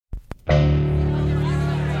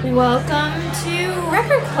Welcome to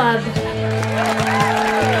Record Club.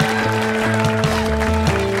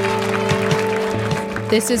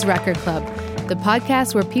 This is Record Club, the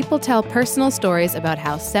podcast where people tell personal stories about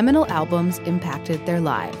how seminal albums impacted their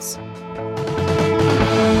lives.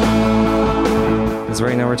 Because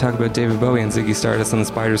right now we're talking about David Bowie and Ziggy Stardust and the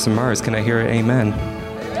Spiders from Mars. Can I hear it? Amen.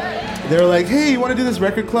 They're like, hey, you want to do this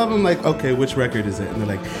record club? I'm like, okay, which record is it? And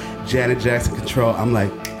they're like, Janet Jackson Control. I'm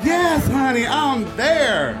like, yes, honey, I'm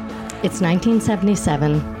there. It's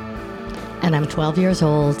 1977, and I'm 12 years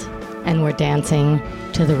old, and we're dancing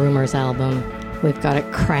to the Rumors album. We've got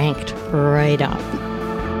it cranked right up.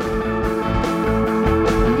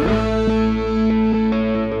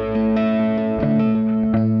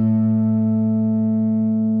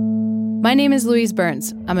 My name is Louise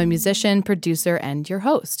Burns. I'm a musician, producer, and your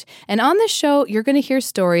host. And on this show, you're going to hear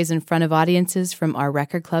stories in front of audiences from our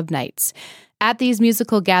Record Club nights. At these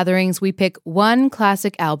musical gatherings, we pick one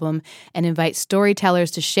classic album and invite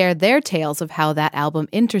storytellers to share their tales of how that album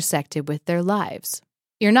intersected with their lives.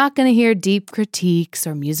 You're not going to hear deep critiques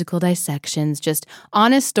or musical dissections, just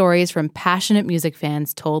honest stories from passionate music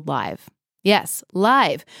fans told live. Yes,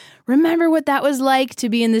 live. Remember what that was like to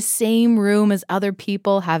be in the same room as other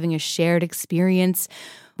people having a shared experience?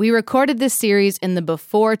 We recorded this series in the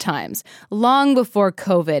before times, long before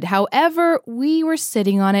COVID. However, we were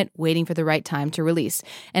sitting on it, waiting for the right time to release.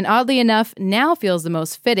 And oddly enough, now feels the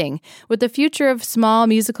most fitting. With the future of small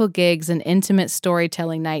musical gigs and intimate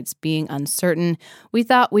storytelling nights being uncertain, we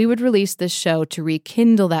thought we would release this show to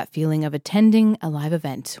rekindle that feeling of attending a live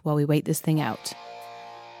event while we wait this thing out.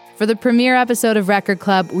 For the premiere episode of Record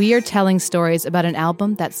Club, we are telling stories about an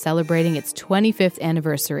album that's celebrating its 25th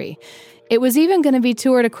anniversary. It was even going to be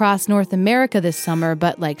toured across North America this summer,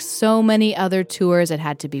 but like so many other tours, it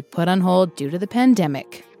had to be put on hold due to the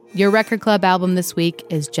pandemic. Your Record Club album this week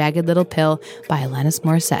is Jagged Little Pill by Alanis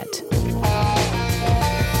Morissette.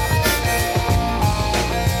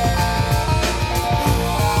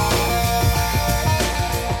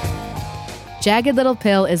 Jagged Little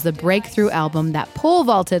Pill is the breakthrough album that pole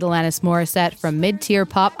vaulted Alanis Morissette from mid-tier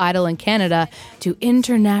pop idol in Canada to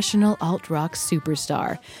international alt-rock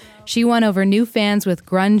superstar. She won over new fans with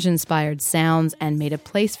grunge-inspired sounds and made a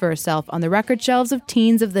place for herself on the record shelves of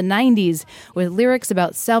teens of the 90s with lyrics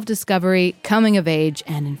about self-discovery, coming of age,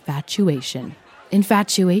 and infatuation.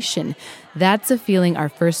 Infatuation. That's a feeling our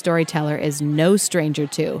first storyteller is no stranger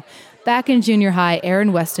to. Back in junior high,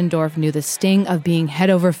 Aaron Westendorf knew the sting of being head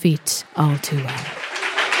over feet all too well.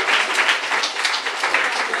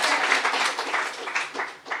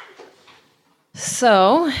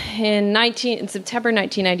 So, in September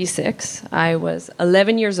 1996, I was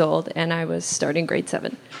 11 years old and I was starting grade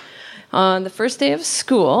 7. On the first day of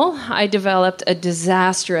school, I developed a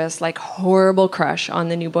disastrous, horrible crush on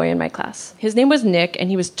the new boy in my class. His name was Nick, and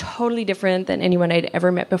he was totally different than anyone I'd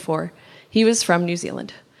ever met before. He was from New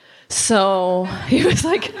Zealand. So he was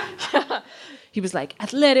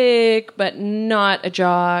athletic, but not a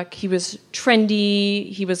jock. He was trendy.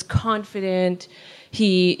 He was confident.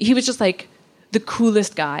 He was just the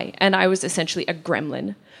coolest guy, and I was essentially a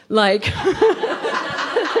gremlin.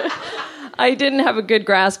 I didn't have a good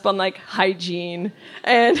grasp on hygiene,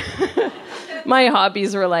 and my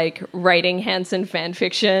hobbies were writing Hanson fan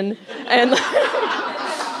fiction, and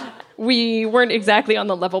we weren't exactly on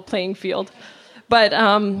the level playing field. But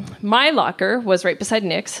my locker was right beside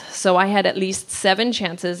Nick's, so I had at least 7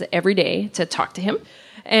 chances every day to talk to him.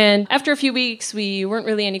 And after a few weeks, we weren't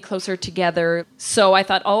really any closer together. So I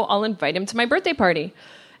thought, I'll invite him to my birthday party.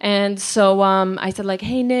 And so I said,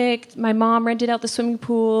 hey, Nick, my mom rented out the swimming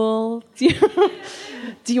pool. Do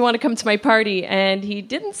you want to come to my party? And he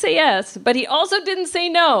didn't say yes, but he also didn't say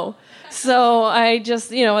no. So I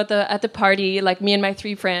just, at the party, me and my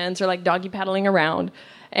 3 friends are doggy paddling around.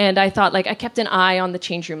 And I thought, I kept an eye on the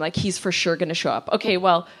change room, he's for sure going to show up. Okay,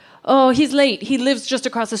 well, he's late. He lives just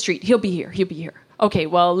across the street. He'll be here. Okay,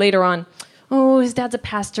 well, later on, his dad's a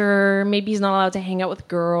pastor. Maybe he's not allowed to hang out with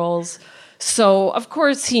girls. So, of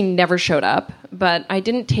course, he never showed up. But I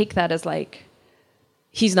didn't take that as,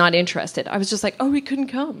 he's not interested. I was just he couldn't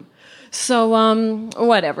come. So,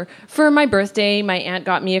 whatever. For my birthday, my aunt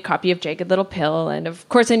got me a copy of Jagged Little Pill, and of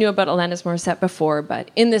course I knew about Alanis Morissette before,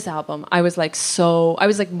 but in this album, I was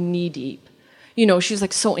knee-deep. She was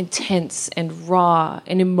so intense and raw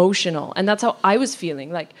and emotional, and that's how I was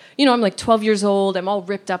feeling. I'm 12 years old, I'm all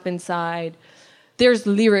ripped up inside. There's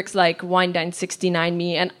lyrics like Wine Dine 69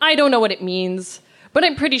 Me, and I don't know what it means, but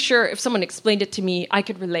I'm pretty sure if someone explained it to me, I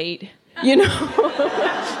could relate,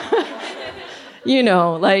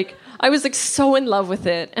 I was like so in love with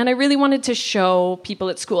it. And I really wanted to show people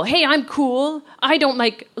at school, hey, I'm cool. I don't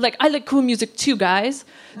like I like cool music too, guys.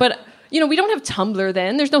 But, we don't have Tumblr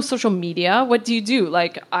then. There's no social media. What do you do?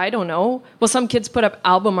 Like, I don't know. Well, some kids put up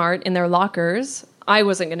album art in their lockers. I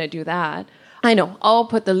wasn't going to do that. I know. I'll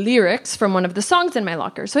put the lyrics from one of the songs in my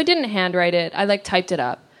locker. So I didn't handwrite it. I typed it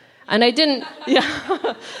up. And I didn't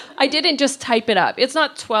just type it up. It's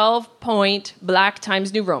not 12-point black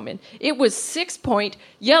Times New Roman. It was 6-point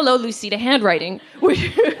yellow Lucida handwriting,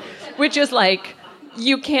 which is like,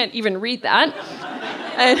 you can't even read that.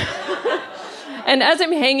 And as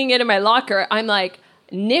I'm hanging it in my locker, I'm like,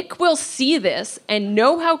 Nick will see this and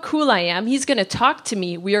know how cool I am. He's going to talk to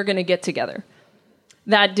me. We are going to get together.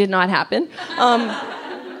 That did not happen.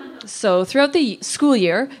 So throughout the school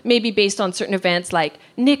year, maybe based on certain events like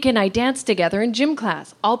Nick and I danced together in gym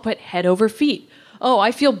class, I'll put head over feet. Oh,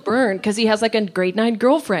 I feel burned because he has like a grade 9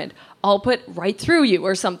 girlfriend. I'll put right through you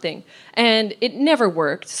or something. And it never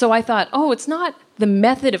worked. So I thought, it's not the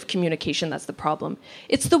method of communication that's the problem.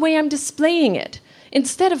 It's the way I'm displaying it.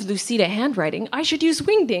 Instead of Lucida handwriting, I should use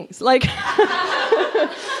wingdings.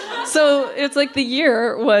 So it's like the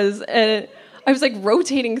year was... I was like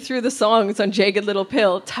rotating through the songs on Jagged Little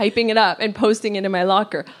Pill, typing it up and posting it in my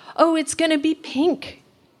locker. Oh, it's going to be pink.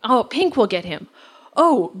 Oh, pink will get him.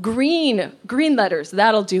 Oh, green letters,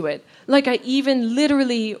 that'll do it. Like I even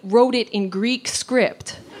literally wrote it in Greek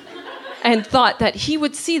script and thought that he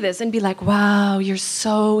would see this and be like, wow, you're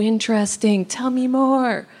so interesting. Tell me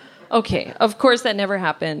more. Okay, of course that never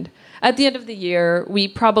happened. At the end of the year, we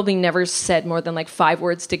probably never said more than like 5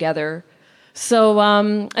 words together. So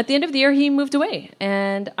at the end of the year, he moved away,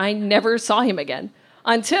 and I never saw him again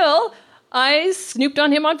until I snooped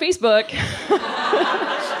on him on Facebook.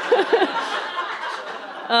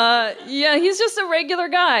 He's just a regular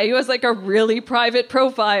guy who has like a really private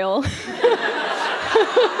profile.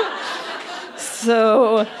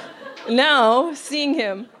 So now, seeing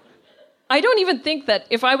him, I don't even think that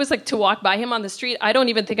if I was like to walk by him on the street, I don't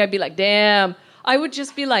even think I'd be like, damn. I would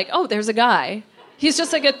just be like, oh, there's a guy. He's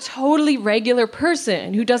just like a totally regular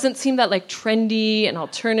person who doesn't seem that like trendy and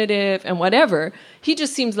alternative and whatever. He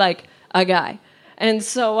just seems like a guy. And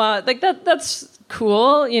so that's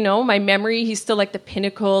cool. My memory, he's still like the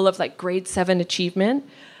pinnacle of like grade 7 achievement.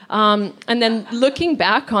 And then looking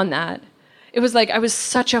back on that, it was like I was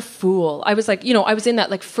such a fool. I was like, I was in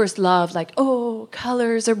that like first love, like, oh,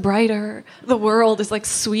 colors are brighter. The world is like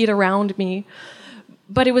sweet around me.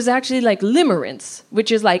 But it was actually like limerence,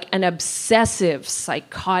 which is like an obsessive,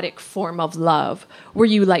 psychotic form of love, where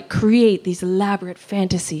you like create these elaborate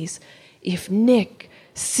fantasies. If Nick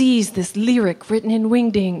sees this lyric written in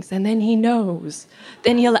wingdings and then he knows,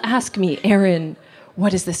 then he'll ask me, Aaron,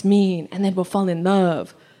 what does this mean? And then we'll fall in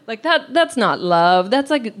love. Like that's not love. That's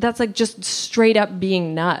like just straight up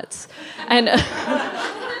being nuts. And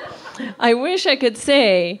I wish I could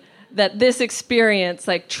say that this experience,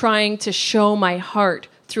 like trying to show my heart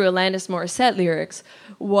through Alanis Morissette lyrics,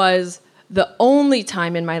 was the only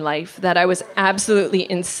time in my life that I was absolutely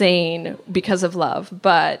insane because of love,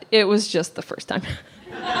 but it was just the first time.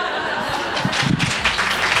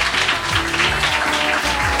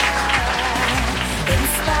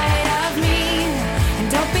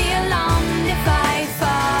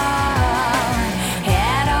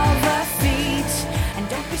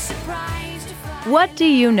 What do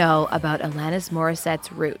you know about Alanis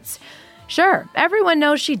Morissette's roots? Sure, everyone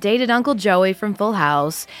knows she dated Uncle Joey from Full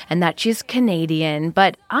House and that she's Canadian,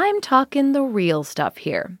 but I'm talking the real stuff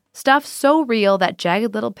here. Stuff so real that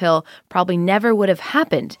Jagged Little Pill probably never would have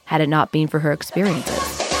happened had it not been for her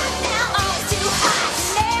experiences.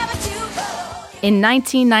 In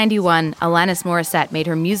 1991, Alanis Morissette made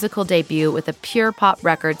her musical debut with a pure pop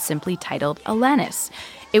record simply titled Alanis.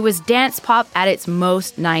 It was dance pop at its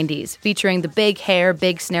most 90s, featuring the big hair,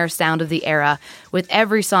 big snare sound of the era, with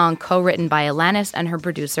every song co-written by Alanis and her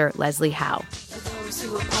producer, Leslie Howe.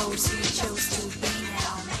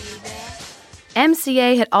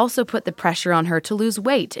 MCA had also put the pressure on her to lose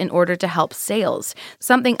weight in order to help sales,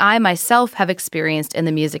 something I myself have experienced in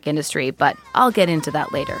the music industry, but I'll get into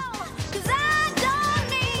that later.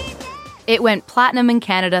 It went platinum in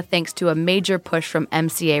Canada thanks to a major push from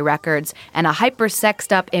MCA Records and a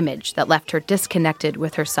hyper-sexed-up image that left her disconnected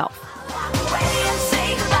with herself.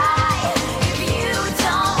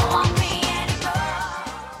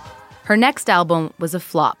 Her next album was a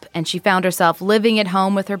flop, and she found herself living at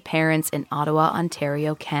home with her parents in Ottawa,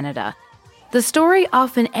 Ontario, Canada. The story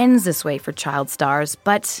often ends this way for child stars,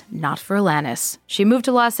 but not for Alanis. She moved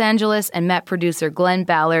to Los Angeles and met producer Glenn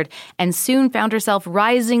Ballard and soon found herself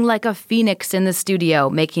rising like a phoenix in the studio,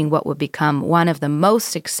 making what would become one of the most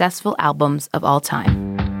successful albums of all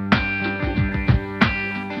time.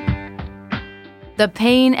 The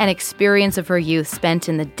pain and experience of her youth spent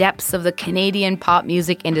in the depths of the Canadian pop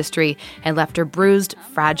music industry had left her bruised,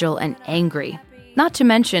 fragile, and angry. Not to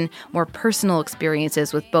mention more personal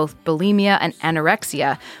experiences with both bulimia and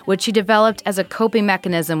anorexia, which she developed as a coping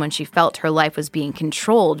mechanism when she felt her life was being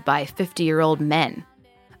controlled by 50-year-old men.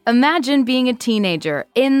 Imagine being a teenager,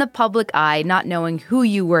 in the public eye, not knowing who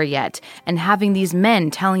you were yet, and having these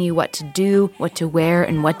men telling you what to do, what to wear,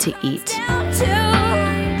 and what to eat.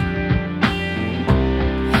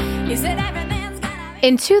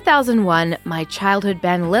 In 2001, my childhood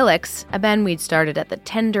band Lilix, a band we'd started at the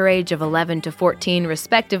tender age of 11 to 14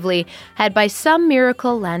 respectively, had by some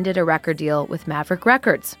miracle landed a record deal with Maverick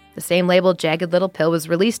Records, the same label Jagged Little Pill was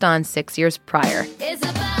released on 6 years prior.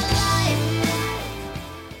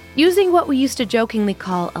 Using what we used to jokingly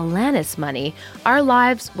call Alanis money, our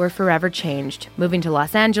lives were forever changed, moving to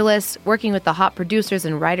Los Angeles, working with the hot producers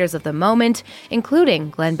and writers of the moment, including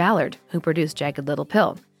Glenn Ballard, who produced Jagged Little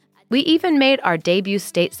Pill. We even made our debut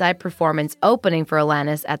stateside performance opening for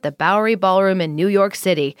Alanis at the Bowery Ballroom in New York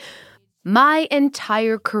City. My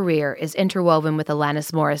entire career is interwoven with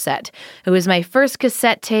Alanis Morissette, who is my first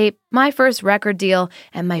cassette tape, my first record deal,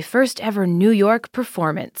 and my first ever New York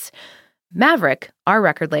performance. Maverick, our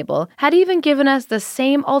record label, had even given us the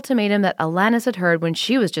same ultimatum that Alanis had heard when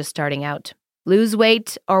she was just starting out. Lose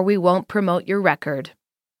weight or we won't promote your record.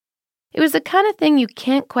 It was the kind of thing you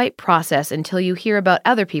can't quite process until you hear about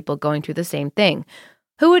other people going through the same thing.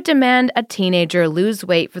 Who would demand a teenager lose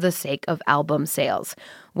weight for the sake of album sales?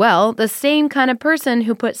 Well, the same kind of person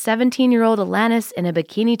who put 17-year-old Alanis in a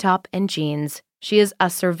bikini top and jeans. She is a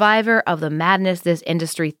survivor of the madness this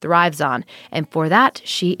industry thrives on, and for that,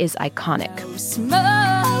 she is iconic. No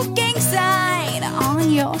smoking sign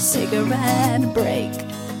on your cigarette break.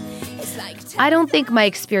 I don't think my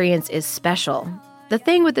experience is special. The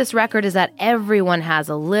thing with this record is that everyone has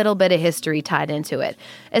a little bit of history tied into it,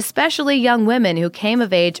 especially young women who came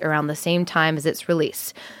of age around the same time as its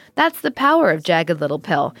release. That's the power of Jagged Little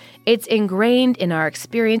Pill. It's ingrained in our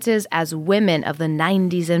experiences as women of the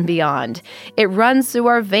 90s and beyond. It runs through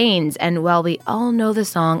our veins, and while we all know the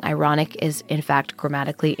song Ironic is in fact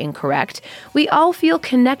grammatically incorrect, we all feel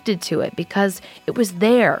connected to it because it was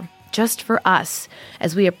there, just for us,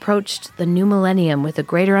 as we approached the new millennium with a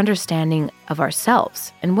greater understanding of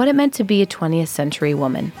ourselves and what it meant to be a 20th century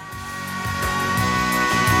woman.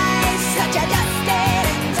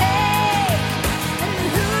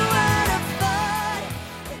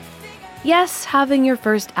 Yes, having your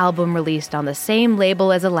first album released on the same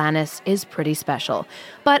label as Alanis is pretty special.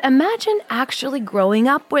 But imagine actually growing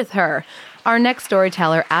up with her. Our next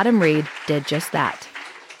storyteller, Adam Reed, did just that.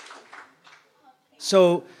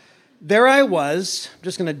 So there I was, I'm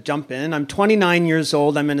just going to jump in. I'm 29 years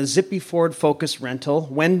old. I'm in a zippy Ford Focus rental,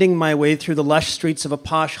 wending my way through the lush streets of a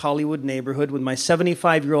posh Hollywood neighborhood with my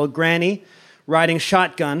 75-year-old granny riding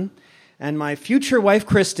shotgun and my future wife,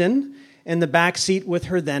 Kristen, in the back seat with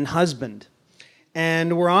her then husband.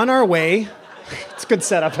 And we're on our way. It's a good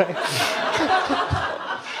setup, eh?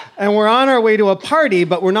 And we're on our way to a party,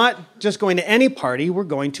 but we're not just going to any party. We're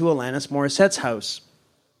going to Alanis Morissette's house.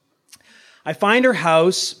 I find her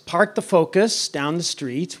house, park the Focus down the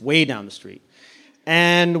street, way down the street,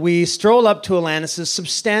 and we stroll up to Alanis's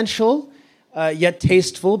substantial, yet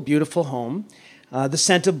tasteful, beautiful home. The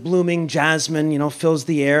scent of blooming jasmine, fills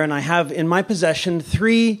the air, and I have in my possession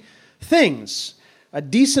 3 things: a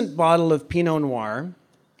decent bottle of Pinot Noir,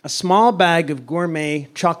 a small bag of gourmet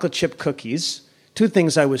chocolate chip cookies, 2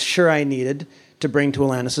 things I was sure I needed to bring to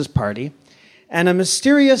Alanis's party, and a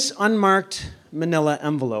mysterious unmarked manila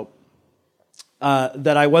envelope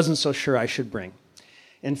that I wasn't so sure I should bring.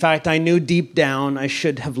 In fact, I knew deep down I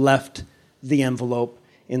should have left the envelope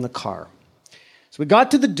in the car. So we got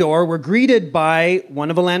to the door, we're greeted by one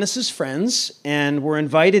of Alanis's friends, and we're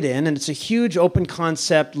invited in, and it's a huge open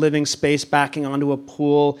concept living space backing onto a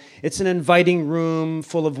pool. It's an inviting room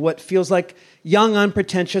full of what feels like young,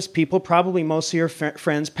 unpretentious people, probably mostly your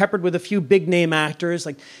friends, peppered with a few big-name actors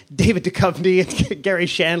like David Duchovny and Gary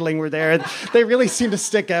Shandling were there. They really seem to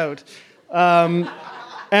stick out.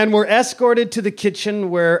 And we're escorted to the kitchen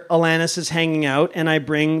where Alanis is hanging out, and I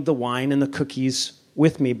bring the wine and the cookies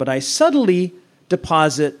with me. But I subtly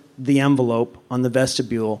deposit the envelope on the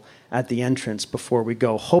vestibule at the entrance before we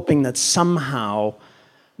go, hoping that somehow,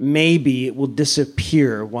 maybe it will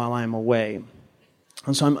disappear while I'm away.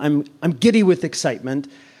 And so I'm giddy with excitement.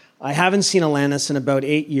 I haven't seen Alanis in about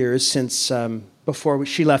 8 years since before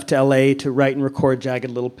she left to LA to write and record Jagged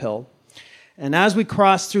Little Pill. And as we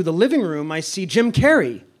cross through the living room, I see Jim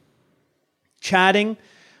Carrey chatting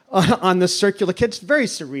on the circular kitchen. It's very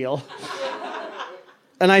surreal.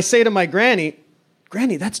 And I say to my granny,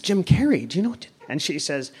 "Granny, that's Jim Carrey. Do you know what? And she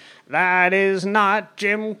says, "That is not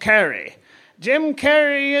Jim Carrey. Jim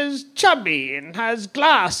Carrey is chubby and has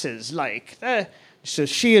glasses like that." So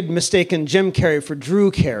she had mistaken Jim Carrey for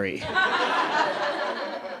Drew Carey.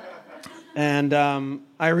 And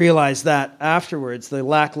I realized that afterwards, the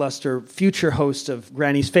lackluster future host of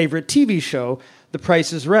Granny's favorite TV show, The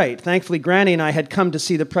Price is Right. Thankfully, Granny and I had come to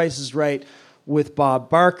see The Price is Right with Bob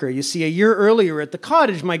Barker. You see, a year earlier at the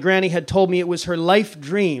cottage, my granny had told me it was her life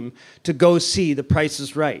dream to go see The Price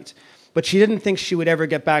is Right. But she didn't think she would ever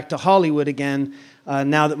get back to Hollywood again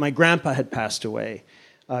now that my grandpa had passed away.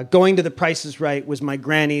 Going to The Price is Right was my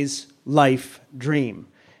granny's life dream.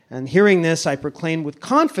 And hearing this, I proclaimed with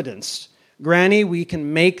confidence, "Granny, we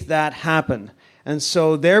can make that happen." And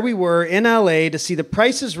so there we were in LA to see The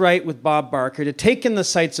Price is Right with Bob Barker, to take in the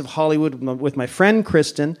sights of Hollywood with my friend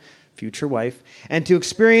Kristen, future wife, and to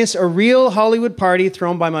experience a real Hollywood party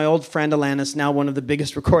thrown by my old friend Alanis, now one of the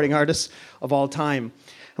biggest recording artists of all time.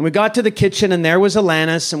 And we got to the kitchen, and there was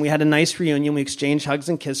Alanis, and we had a nice reunion. We exchanged hugs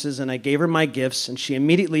and kisses, and I gave her my gifts, and she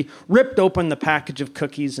immediately ripped open the package of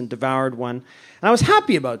cookies and devoured one. And I was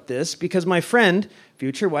happy about this because my friend,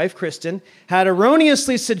 future wife Kristen, had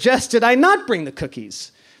erroneously suggested I not bring the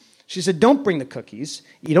cookies. She said, "Don't bring the cookies.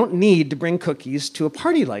 You don't need to bring cookies to a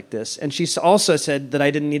party like this." And she also said that I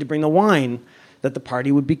didn't need to bring the wine, that the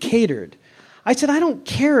party would be catered. I said, "I don't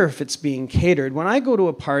care if it's being catered. When I go to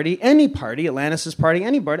a party, any party, Alanis' party,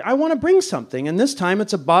 any party, I want to bring something. And this time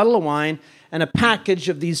it's a bottle of wine and a package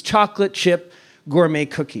of these chocolate chip gourmet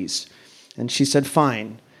cookies." And she said,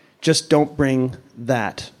 "Fine, just don't bring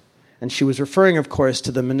that." And she was referring, of course,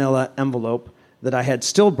 to the manila envelope that I had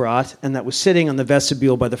still brought and that was sitting on the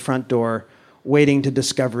vestibule by the front door, waiting to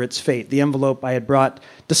discover its fate. The envelope I had brought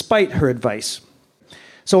despite her advice.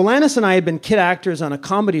 So Alanis and I had been kid actors on a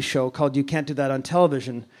comedy show called You Can't Do That on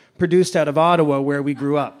Television, produced out of Ottawa, where we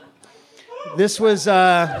grew up. This was,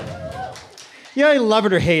 I love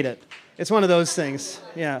it or hate it. It's one of those things,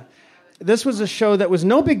 yeah. This was a show that was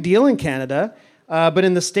no big deal in Canada, but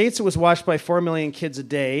in the States it was watched by 4 million kids a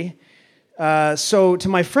day. So to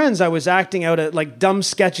my friends, I was acting out at like dumb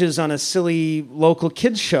sketches on a silly local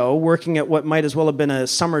kids show, working at what might as well have been a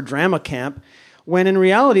summer drama camp, when in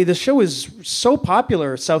reality the show was so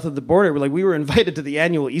popular south of the border. Like, we were invited to the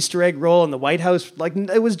annual Easter egg roll in the White House. Like,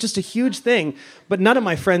 it was just a huge thing, but none of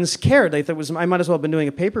my friends cared. They thought I might as well have been doing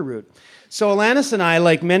a paper route. So Alanis and I,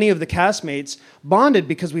 like many of the castmates, bonded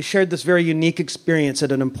because we shared this very unique experience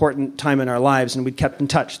at an important time in our lives, and we'd kept in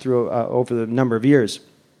touch through over the number of years.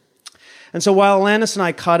 And so while Alanis and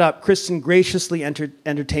I caught up, Kristen graciously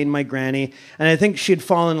entertained my granny, and I think she had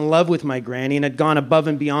fallen in love with my granny and had gone above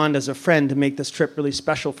and beyond as a friend to make this trip really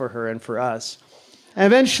special for her and for us. And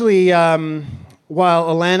eventually, while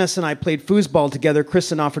Alanis and I played foosball together,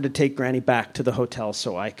 Kristen offered to take Granny back to the hotel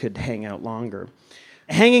so I could hang out longer.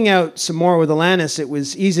 Hanging out some more with Alanis, it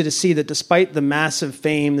was easy to see that despite the massive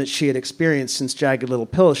fame that she had experienced since Jagged Little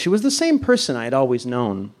Pill, she was the same person I had always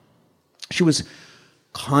known. She was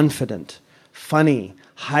confident, funny,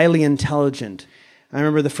 highly intelligent. I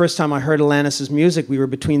remember the first time I heard Alanis' music, we were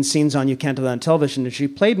between scenes on You Can't Do That on Television, and she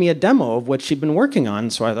played me a demo of what she'd been working on.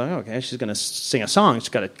 So I thought, okay, she's going to sing a song. She's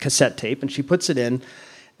got a cassette tape, and she puts it in.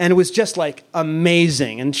 And it was just like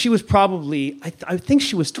amazing. And she was probably, I think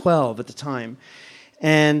she was 12 at the time.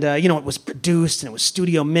 And, it was produced and it was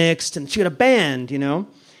studio mixed, and she had a band,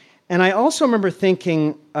 And I also remember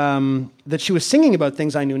thinking that she was singing about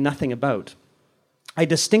things I knew nothing about. I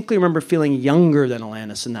distinctly remember feeling younger than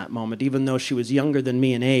Alanis in that moment, even though she was younger than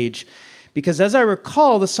me in age. Because as I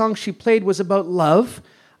recall, the song she played was about love,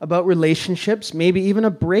 about relationships, maybe even a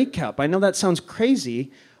breakup. I know that sounds crazy,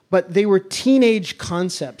 but they were teenage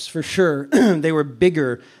concepts for sure. They were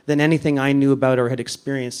bigger than anything I knew about or had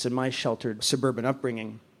experienced in my sheltered suburban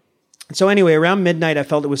upbringing. So anyway, around midnight, I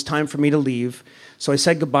felt it was time for me to leave. So I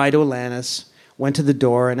said goodbye to Alanis, went to the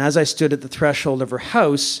door, and as I stood at the threshold of her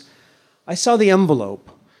house, I saw the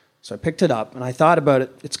envelope. So I picked it up, and I thought about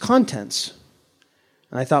its contents.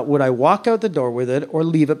 And I thought, would I walk out the door with it or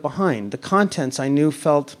leave it behind? The contents I knew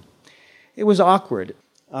it was awkward.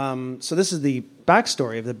 So this is the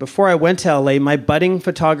backstory of it. Before I went to LA, my budding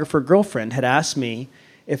photographer girlfriend had asked me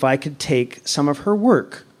if I could take some of her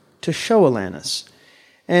work to show Alanis.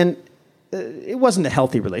 And it wasn't a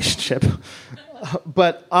healthy relationship.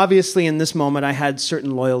 But obviously in this moment, I had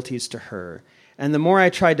certain loyalties to her. And the more I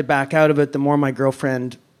tried to back out of it, the more my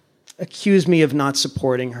girlfriend accused me of not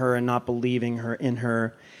supporting her and not believing in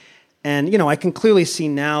her. And, I can clearly see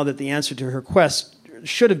now that the answer to her request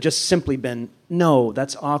should have just simply been, no,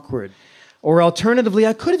 that's awkward. Or alternatively,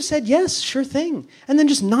 I could have said, yes, sure thing, and then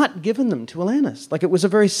just not given them to Alanis. Like, it was a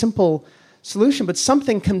very simple solution, but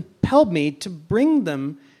something compelled me to bring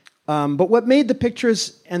them. But what made the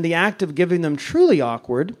pictures and the act of giving them truly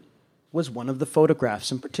awkward was one of the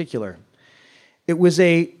photographs in particular. It was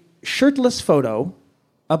a shirtless photo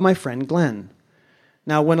of my friend Glenn.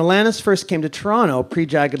 Now, when Alanis first came to Toronto,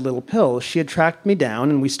 pre-Jagged Little Pill, she had tracked me down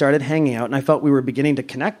and we started hanging out, and I felt we were beginning to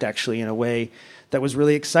connect, actually, in a way that was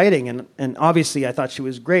really exciting. And obviously, I thought she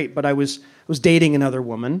was great, but I was dating another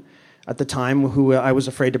woman at the time who I was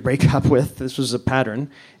afraid to break up with. This was a pattern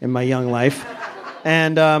in my young life.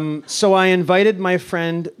 And so I invited my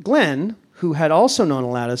friend Glenn, who had also known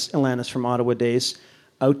Alanis from Ottawa days,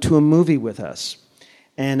 out to a movie with us.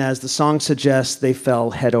 And as the song suggests, they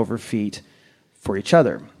fell head over feet for each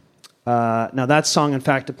other. Now that song, in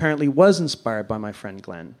fact, apparently was inspired by my friend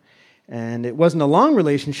Glenn. And it wasn't a long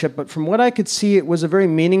relationship, but from what I could see, it was a very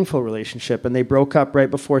meaningful relationship. And they broke up right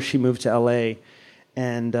before she moved to LA,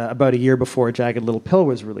 and about a year before Jagged Little Pill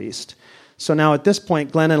was released. So now at this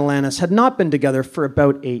point, Glenn and Alanis had not been together for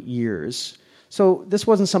about 8 years. So this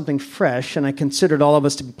wasn't something fresh, and I considered all of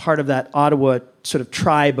us to be part of that Ottawa sort of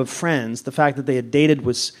tribe of friends. The fact that they had dated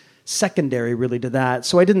was secondary, really, to that.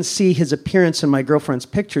 So I didn't see his appearance in my girlfriend's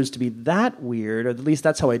pictures to be that weird, or at least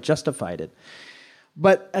that's how I justified it.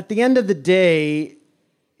 But at the end of the day,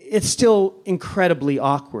 it's still incredibly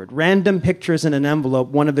awkward. Random pictures in an envelope,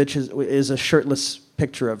 one of which is a shirtless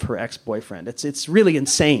picture of her ex-boyfriend. It's really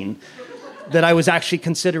insane that I was actually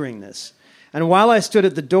considering this. And while I stood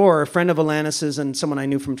at the door, a friend of Alanis's and someone I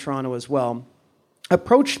knew from Toronto as well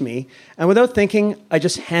approached me, and without thinking, I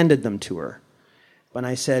just handed them to her. And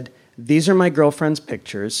I said, "These are my girlfriend's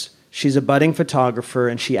pictures. She's a budding photographer,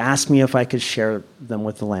 and she asked me if I could share them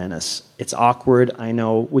with Alanis. It's awkward, I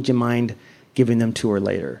know. Would you mind giving them to her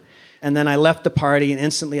later?" And then I left the party, and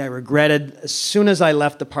instantly as soon as I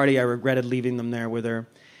left the party, I regretted leaving them there with her.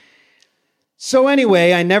 So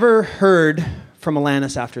anyway, I never heard from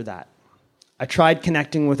Alanis after that. I tried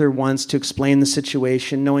connecting with her once to explain the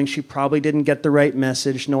situation, knowing she probably didn't get the right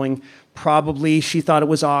message, knowing probably she thought it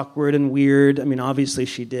was awkward and weird. I mean, obviously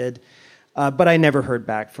she did. But I never heard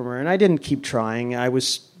back from her, and I didn't keep trying. I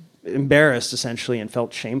was embarrassed, essentially, and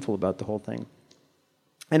felt shameful about the whole thing.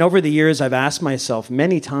 And over the years, I've asked myself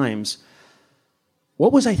many times,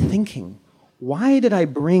 what was I thinking? Why did I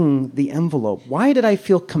bring the envelope? Why did I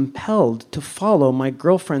feel compelled to follow my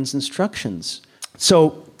girlfriend's instructions?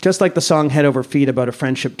 So, just like the song Head Over Feet about a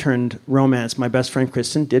friendship turned romance, my best friend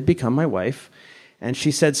Kristen did become my wife. And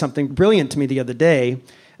she said something brilliant to me the other day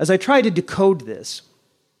as I tried to decode this.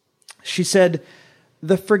 She said,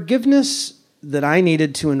 the forgiveness that I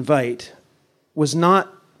needed to invite was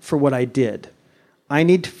not for what I did. I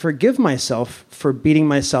need to forgive myself for beating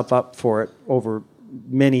myself up for it over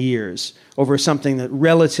many years, over something that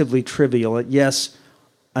relatively trivial, yes,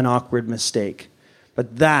 an awkward mistake.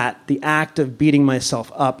 But the act of beating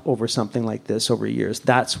myself up over something like this over years,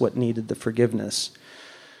 that's what needed the forgiveness.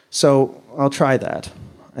 So I'll try that.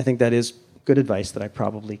 I think that is good advice that I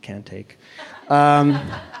probably can take.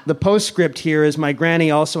 The postscript here is my granny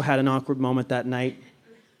also had an awkward moment that night.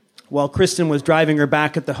 While Kristen was driving her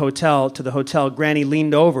back to the hotel, Granny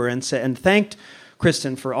leaned over and thanked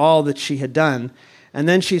Kristen for all that she had done. And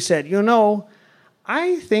then she said, "You know,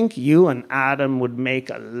 I think you and Adam would make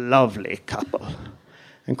a lovely couple."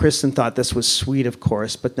 And Kristen thought this was sweet, of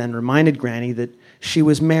course, but then reminded Granny that she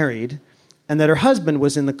was married and that her husband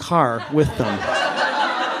was in the car with them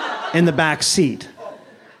in the back seat,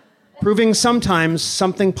 proving sometimes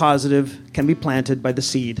something positive can be planted by the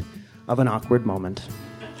seed of an awkward moment.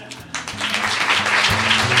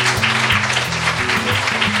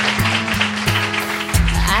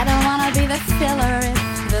 I don't wanna be the filler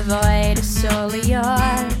if the void is solely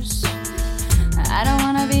yours. I don't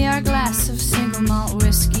wanna be your glass of single malt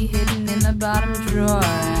whiskey hidden in the bottom drawer.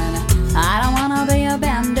 And I don't wanna be a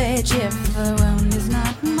bandage if the wound is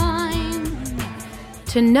not mine.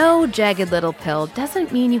 To know Jagged Little Pill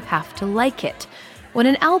doesn't mean you have to like it. When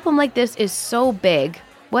an album like this is so big,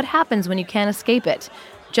 what happens when you can't escape it?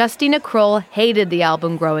 Justina Kroll hated the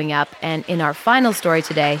album growing up, and in our final story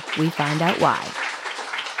today, we find out why.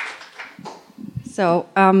 So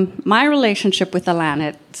my relationship with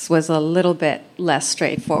Alanis was a little bit less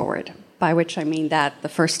straightforward, by which I mean that the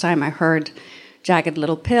first time I heard Jagged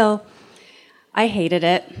Little Pill, I hated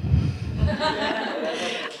it.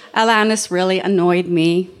 Alanis really annoyed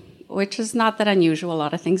me, which is not that unusual. A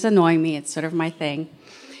lot of things annoy me. It's sort of my thing.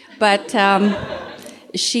 But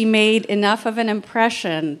she made enough of an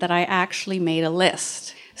impression that I actually made a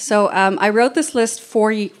list. So I wrote this list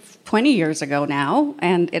 20 years ago now,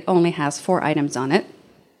 and it only has 4 items on it.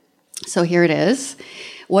 So here it is.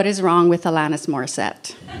 What is wrong with Alanis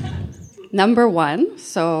Morissette? Number 1,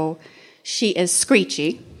 so she is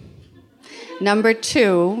screechy. Number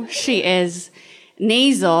 2, she is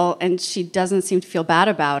nasal, and she doesn't seem to feel bad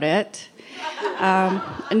about it.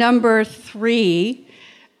 Number 3,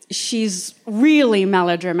 she's really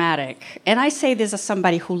melodramatic. And I say this as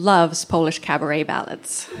somebody who loves Polish cabaret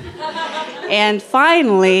ballads. And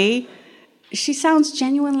finally, she sounds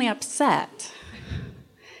genuinely upset.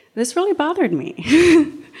 This really bothered me.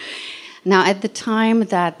 Now, at the time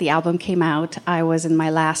that the album came out, I was in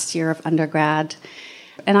my last year of undergrad,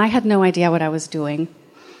 and I had no idea what I was doing.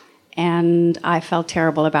 And I felt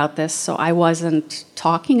terrible about this, so I wasn't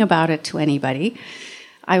talking about it to anybody.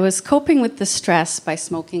 I was coping with the stress by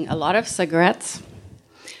smoking a lot of cigarettes,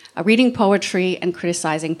 reading poetry, and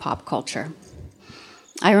criticizing pop culture.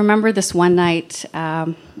 I remember this one night,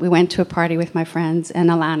 we went to a party with my friends,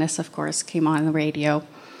 and Alanis, of course, came on the radio.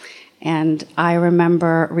 And I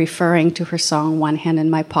remember referring to her song, One Hand in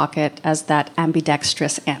My Pocket, as that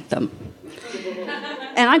ambidextrous anthem.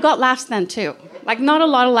 And I got laughs then, too. Like, not a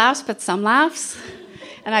lot of laughs, but some laughs.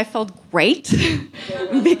 And I felt great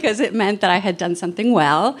because it meant that I had done something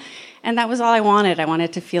well. And that was all I wanted. I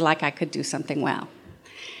wanted to feel like I could do something well.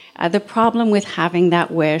 The problem with having that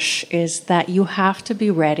wish is that you have to be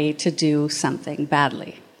ready to do something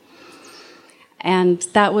badly. And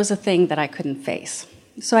that was a thing that I couldn't face.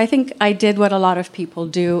 So I think I did what a lot of people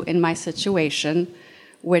do in my situation,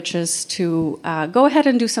 which is to go ahead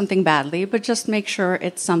and do something badly, but just make sure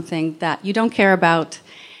it's something that you don't care about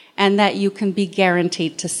and that you can be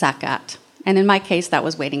guaranteed to suck at. And in my case, that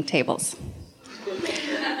was waiting tables.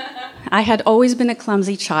 I had always been a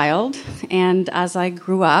clumsy child, and as I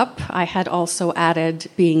grew up, I had also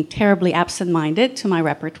added being terribly absent-minded to my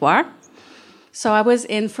repertoire. So I was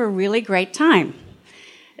in for a really great time.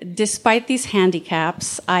 Despite these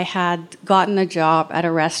handicaps, I had gotten a job at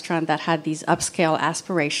a restaurant that had these upscale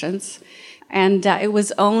aspirations. And it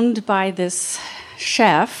was owned by this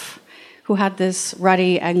chef who had this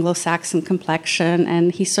ruddy Anglo-Saxon complexion,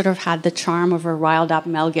 and he sort of had the charm of a riled-up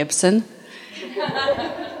Mel Gibson.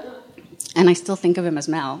 And I still think of him as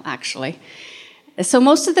Mel, actually. So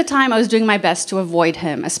most of the time I was doing my best to avoid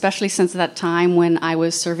him, especially since that time when I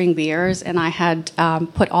was serving beers and I had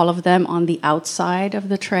put all of them on the outside of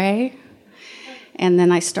the tray. And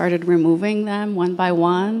then I started removing them one by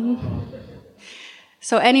one.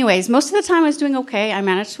 So anyways, most of the time I was doing okay. I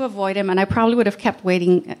managed to avoid him, and I probably would have kept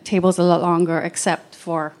waiting tables a lot longer except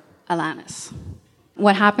for Alanis.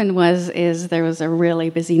 What happened is there was a really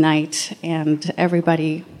busy night and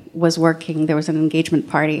everybody was working. There was an engagement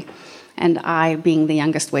party. And I, being the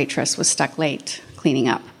youngest waitress, was stuck late cleaning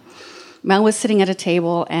up. Mel was sitting at a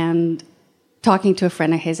table and talking to a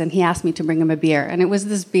friend of his, and he asked me to bring him a beer. And it was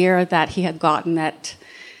this beer that he had gotten at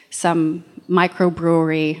some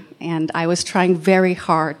microbrewery, and I was trying very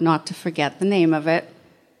hard not to forget the name of it.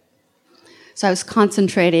 So I was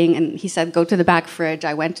concentrating, and he said, go to the back fridge.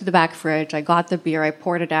 I went to the back fridge. I got the beer. I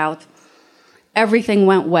poured it out. Everything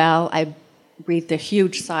went well. I breathed a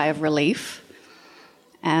huge sigh of relief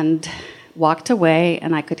and walked away,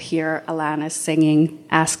 and I could hear Alanis singing,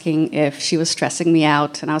 asking if she was stressing me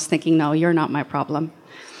out. And I was thinking, no, you're not my problem.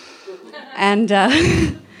 And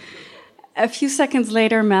a few seconds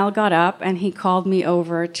later, Mel got up, and he called me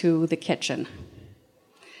over to the kitchen.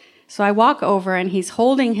 So I walk over, and he's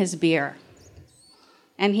holding his beer.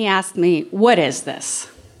 And he asked me, what is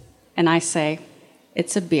this? And I say,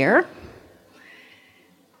 it's a beer.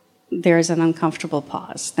 There's an uncomfortable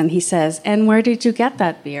pause. Then he says, and where did you get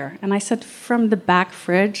that beer? And I said, from the back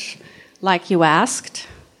fridge, like you asked.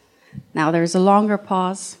 Now there's a longer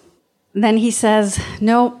pause. Then he says,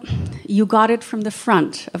 no, you got it from the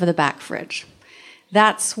front of the back fridge.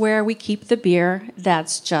 That's where we keep the beer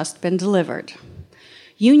that's just been delivered.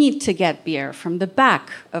 You need to get beer from the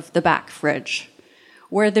back of the back fridge,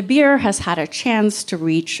 where the beer has had a chance to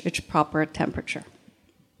reach its proper temperature.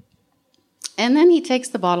 And then he takes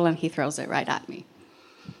the bottle and he throws it right at me.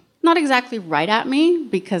 Not exactly right at me,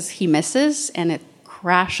 because he misses and it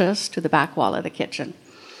crashes to the back wall of the kitchen.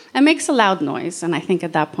 It makes a loud noise, and I think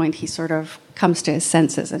at that point he sort of comes to his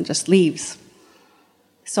senses and just leaves.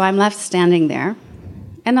 So I'm left standing there,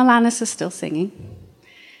 and Alanis is still singing.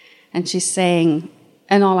 And she's saying,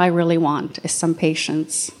 and all I really want is some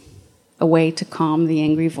patience, a way to calm the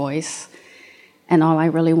angry voice, and all I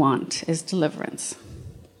really want is deliverance.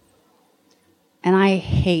 And I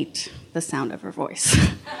hate the sound of her voice.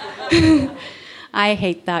 I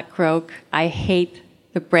hate that croak. I hate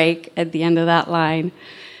the break at the end of that line.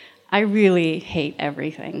 I really hate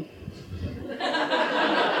everything.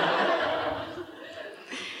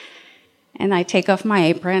 And I take off my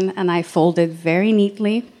apron and I fold it very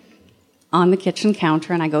neatly on the kitchen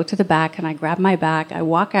counter, and I go to the back and I grab my bag. I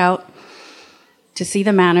walk out to see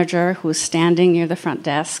the manager who's standing near the front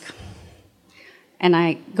desk. And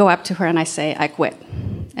I go up to her and I say, I quit.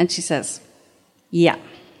 And she says, yeah.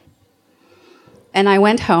 And I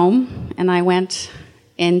went home and I went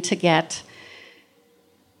in to get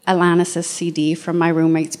Alanis' CD from my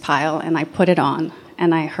roommate's pile, and I put it on,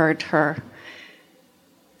 and I heard her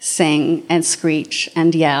sing and screech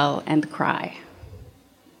and yell and cry.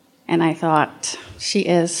 And I thought, she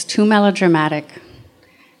is too melodramatic,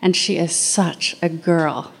 and she is such a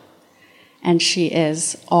girl, and she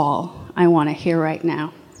is all I want to hear right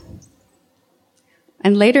now.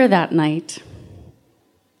 And later that night,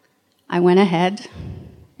 I went ahead,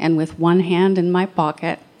 and with one hand in my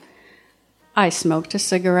pocket, I smoked a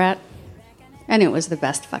cigarette, and it was the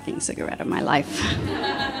best fucking cigarette of my life.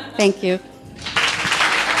 Thank you.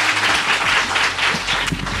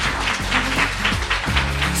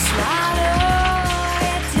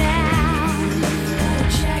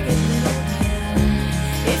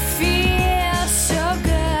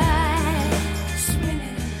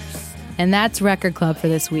 And that's Record Club for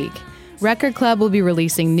this week. Record Club will be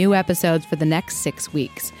releasing new episodes for the next 6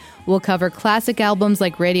 weeks. We'll cover classic albums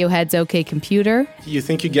like Radiohead's OK Computer. You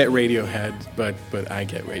think you get Radiohead, but I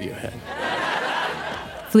get Radiohead.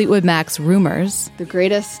 Fleetwood Mac's Rumors. The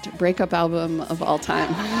greatest breakup album of all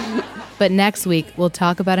time. But next week, we'll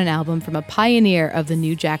talk about an album from a pioneer of the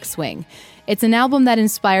New Jack Swing. It's an album that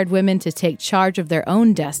inspired women to take charge of their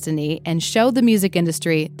own destiny and show the music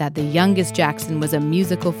industry that the youngest Jackson was a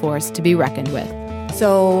musical force to be reckoned with.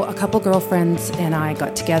 So a couple girlfriends and I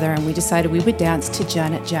got together and we decided we would dance to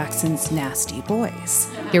Janet Jackson's Nasty Boys.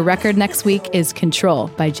 Your record next week is Control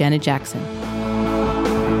by Janet Jackson.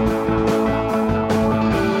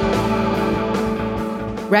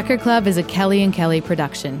 Record Club is a Kelly and Kelly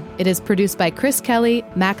production. It is produced by Chris Kelly,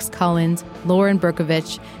 Max Collins, Lauren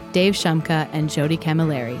Berkovich, Dave Shumka, and Jody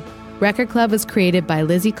Camilleri. Record Club was created by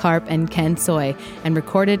Lizzie Karp and Ken Soy and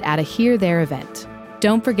recorded at a Here There event.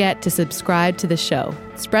 Don't forget to subscribe to the show,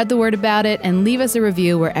 spread the word about it, and leave us a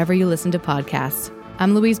review wherever you listen to podcasts.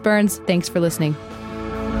 I'm Louise Burns. Thanks for listening.